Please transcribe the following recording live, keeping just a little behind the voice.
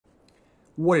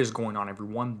What is going on,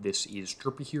 everyone? This is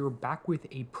Derpy here, back with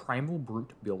a Primal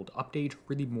Brute build update,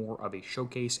 really more of a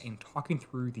showcase and talking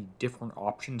through the different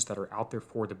options that are out there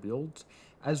for the builds,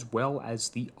 as well as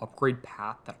the upgrade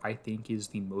path that I think is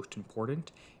the most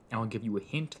important. And I'll give you a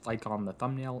hint, like on the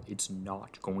thumbnail, it's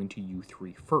not going to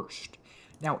U3 first.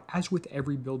 Now, as with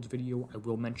every builds video, I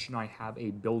will mention I have a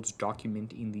builds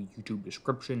document in the YouTube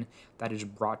description that is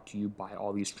brought to you by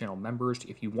all these channel members.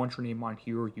 If you want your name on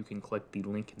here, you can click the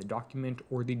link in the document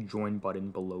or the join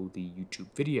button below the YouTube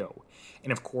video.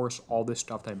 And of course, all this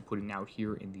stuff that I'm putting out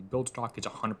here in the builds doc is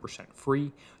 100%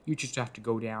 free. You just have to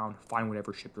go down, find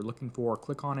whatever ship you're looking for,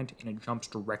 click on it, and it jumps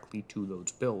directly to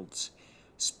those builds.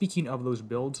 Speaking of those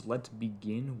builds, let's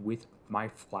begin with my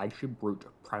Flagship Brute,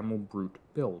 Primal Brute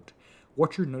build.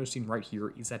 What you're noticing right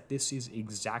here is that this is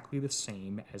exactly the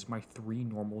same as my 3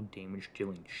 normal damage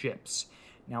dealing ships.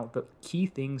 Now, the key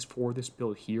things for this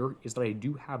build here is that I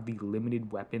do have the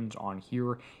limited weapons on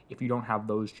here. If you don't have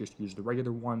those, just use the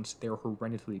regular ones. They're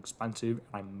horrendously expensive,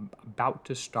 and I'm about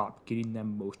to stop getting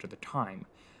them most of the time.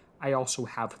 I also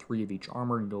have 3 of each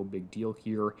armor, no big deal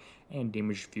here, and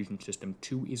damage diffusion system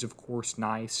 2 is of course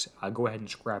nice. Go ahead and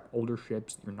scrap older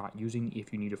ships that you're not using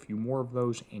if you need a few more of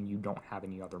those and you don't have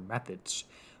any other methods.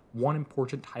 One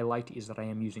important highlight is that I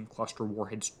am using Cluster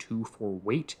Warheads 2 for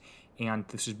weight, and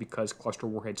this is because Cluster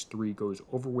Warheads 3 goes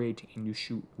overweight and you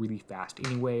shoot really fast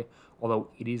anyway, although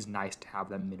it is nice to have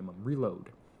that minimum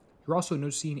reload. You're also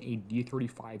noticing a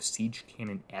D35 Siege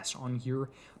Cannon S on here.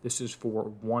 This is for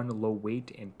 1 low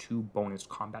weight and 2 bonus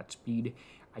combat speed.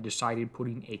 I decided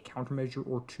putting a countermeasure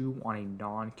or 2 on a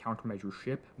non-countermeasure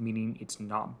ship, meaning it's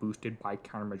not boosted by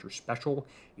countermeasure special,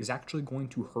 is actually going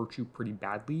to hurt you pretty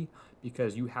badly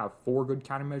because you have 4 good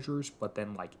countermeasures, but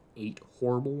then like 8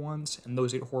 horrible ones, and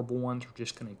those 8 horrible ones are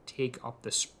just going to take up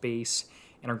the space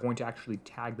and are going to actually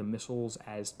tag the missiles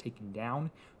as taken down,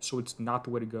 so it's not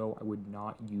the way to go. I would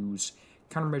not use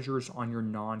countermeasures on your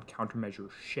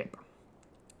non-countermeasure ship.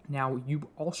 Now, you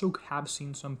also have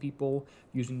seen some people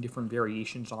using different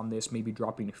variations on this, maybe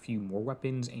dropping a few more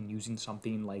weapons and using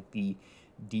something like the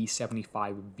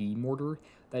D75V mortar.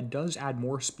 That does add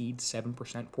more speed,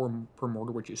 7% per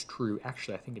mortar, which is true.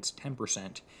 Actually, I think it's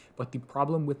 10%. But the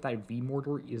problem with that V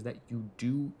mortar is that you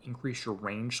do increase your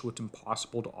range, so it's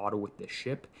impossible to auto with this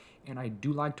ship. And I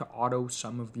do like to auto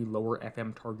some of the lower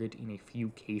FM target in a few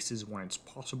cases when it's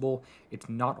possible. It's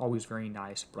not always very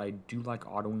nice, but I do like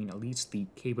autoing at least the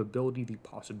capability, the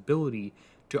possibility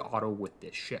to auto with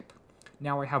this ship.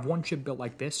 Now I have one ship built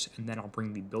like this, and then I'll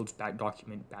bring the builds back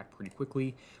document back pretty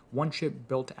quickly. One ship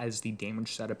built as the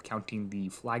damage setup counting the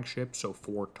flagship, so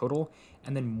 4 total,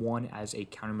 and then one as a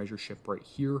countermeasure ship right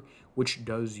here, which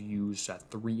does use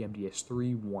 3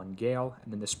 MDS3, 1 Gale,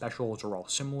 and then the specials are all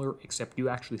similar, except you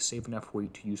actually save enough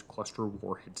weight to use Cluster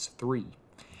Warheads 3.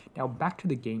 Now back to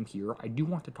the game here, I do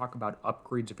want to talk about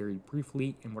upgrades very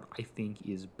briefly and what I think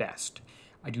is best.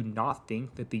 I do not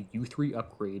think that the U3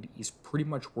 upgrade is pretty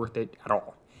much worth it at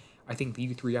all. I think the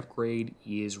U3 upgrade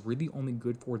is really only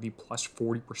good for the plus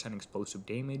 40% explosive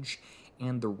damage,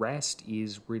 and the rest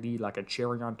is really like a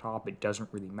cherry on top. It doesn't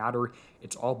really matter.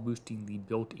 It's all boosting the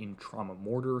built-in trauma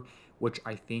mortar, which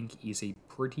I think is a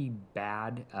pretty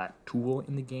bad tool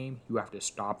in the game. You have to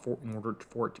stop for in order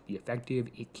for it to be effective.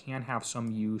 It can have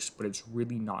some use, but it's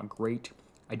really not great.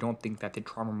 I don't think that the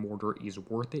trauma mortar is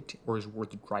worth it or is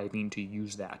worth driving to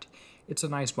use that. It's a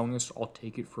nice bonus, I'll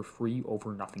take it for free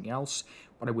over nothing else,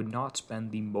 but I would not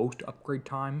spend the most upgrade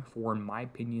time for, in my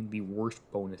opinion, the worst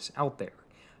bonus out there.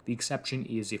 The exception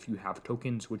is if you have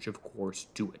tokens, which of course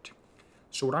do it.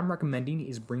 So what I'm recommending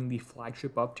is bring the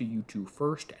flagship up to U2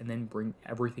 first, and then bring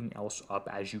everything else up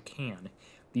as you can.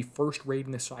 The first raid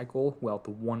in the cycle, well,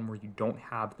 the one where you don't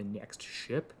have the next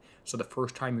ship, so the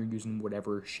first time you're using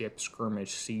whatever ship,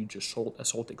 skirmish, siege,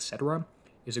 assault, etc.,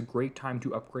 is a great time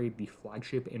to upgrade the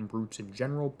flagship and brutes in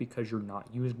general because you're not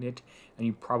using it and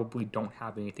you probably don't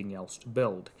have anything else to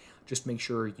build. Just make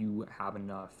sure you have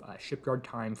enough shipyard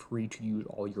time free to use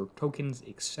all your tokens,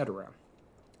 etc.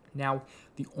 Now,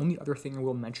 the only other thing I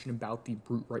will mention about the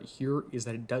Brute right here is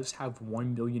that it does have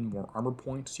 1 million more armor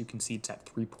points. You can see it's at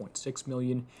 3.6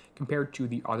 million compared to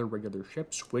the other regular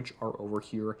ships, which are over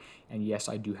here. And yes,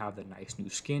 I do have the nice new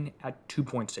skin at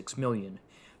 2.6 million.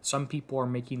 Some people are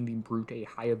making the Brute a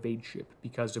high evade ship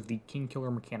because of the King Killer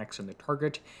mechanics in the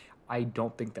target. I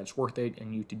don't think that's worth it,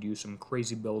 and you need to do some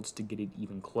crazy builds to get it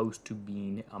even close to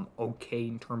being okay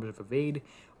in terms of evade.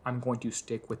 I'm going to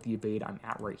stick with the evade I'm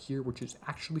at right here, which is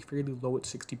actually fairly low at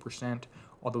 60%,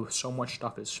 although so much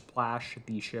stuff is splash,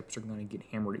 these ships are going to get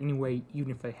hammered anyway,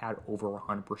 even if they had over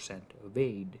 100%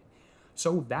 evade.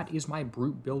 So that is my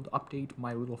brute build update,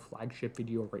 my little flagship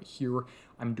video right here.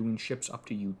 I'm doing ships up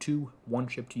to U2, one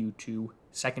ship to U2,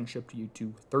 second ship to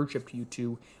U2, third ship to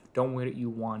U2. Don't wait at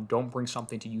U1, don't bring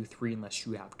something to U3 unless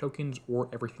you have tokens or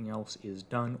everything else is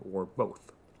done, or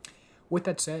both. With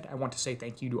that said, I want to say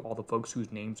thank you to all the folks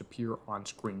whose names appear on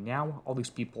screen now. All these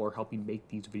people are helping make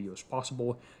these videos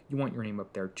possible. You want your name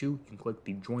up there too, you can click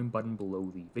the join button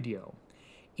below the video.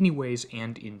 Anyways,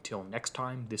 and until next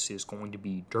time, this is going to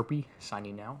be Derpy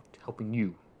signing out, helping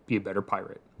you be a better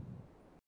pirate.